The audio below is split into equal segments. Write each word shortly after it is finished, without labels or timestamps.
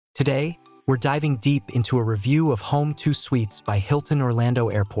Today, we're diving deep into a review of Home2 Suites by Hilton Orlando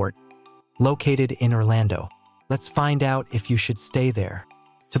Airport, located in Orlando. Let's find out if you should stay there.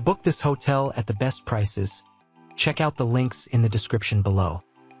 To book this hotel at the best prices, check out the links in the description below.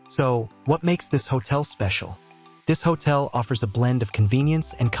 So, what makes this hotel special? This hotel offers a blend of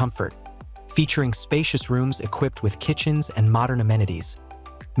convenience and comfort, featuring spacious rooms equipped with kitchens and modern amenities,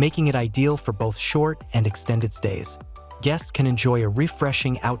 making it ideal for both short and extended stays. Guests can enjoy a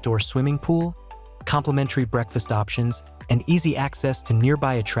refreshing outdoor swimming pool, complimentary breakfast options, and easy access to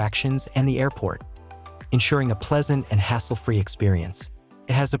nearby attractions and the airport, ensuring a pleasant and hassle-free experience.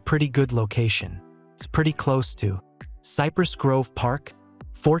 It has a pretty good location. It's pretty close to Cypress Grove Park,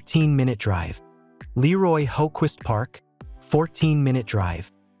 14-minute drive, Leroy Hoquist Park, 14-minute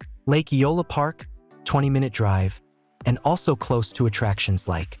drive, Lake Eola Park, 20-minute drive, and also close to attractions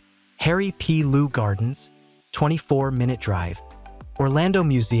like Harry P. Lou Gardens, 24-minute drive, Orlando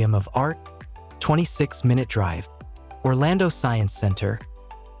Museum of Art, 26-minute drive, Orlando Science Center,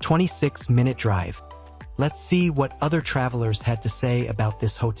 26-minute drive. Let's see what other travelers had to say about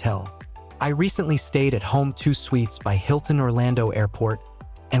this hotel. I recently stayed at Home2 Suites by Hilton Orlando Airport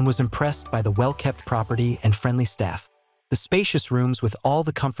and was impressed by the well-kept property and friendly staff. The spacious rooms with all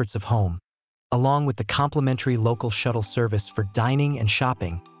the comforts of home, along with the complimentary local shuttle service for dining and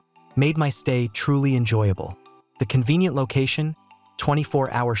shopping, made my stay truly enjoyable. The convenient location,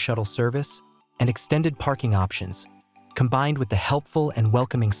 24-hour shuttle service, and extended parking options, combined with the helpful and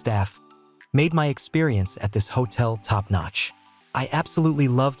welcoming staff, made my experience at this hotel top-notch. I absolutely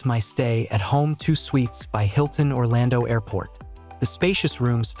loved my stay at Home2 Suites by Hilton Orlando Airport. The spacious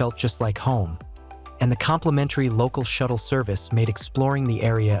rooms felt just like home, and the complimentary local shuttle service made exploring the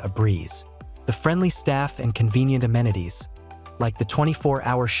area a breeze. The friendly staff and convenient amenities, like the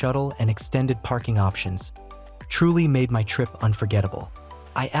 24-hour shuttle and extended parking options, truly made my trip unforgettable.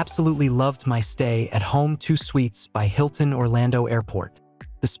 I absolutely loved my stay at Home2 Suites by Hilton Orlando Airport.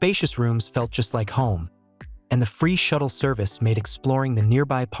 The spacious rooms felt just like home, and the free shuttle service made exploring the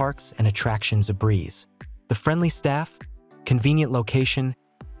nearby parks and attractions a breeze. The friendly staff, convenient location,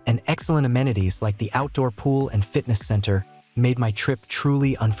 and excellent amenities like the outdoor pool and fitness center made my trip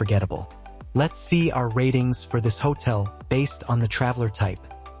truly unforgettable. Let's see our ratings for this hotel based on the traveler type.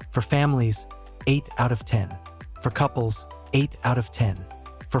 For families, 8 out of 10. For couples, 8 out of 10.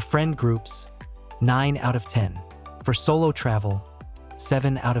 For friend groups, 9 out of 10. For solo travel,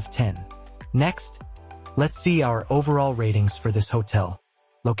 7 out of 10. Next, let's see our overall ratings for this hotel.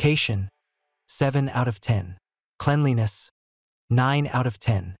 Location, 7 out of 10. Cleanliness, 9 out of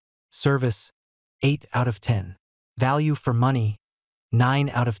 10. Service, 8 out of 10. Value for money, 9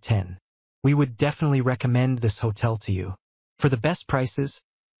 out of 10. We would definitely recommend this hotel to you. For the best prices,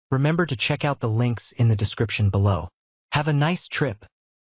 remember to check out the links in the description below. Have a nice trip.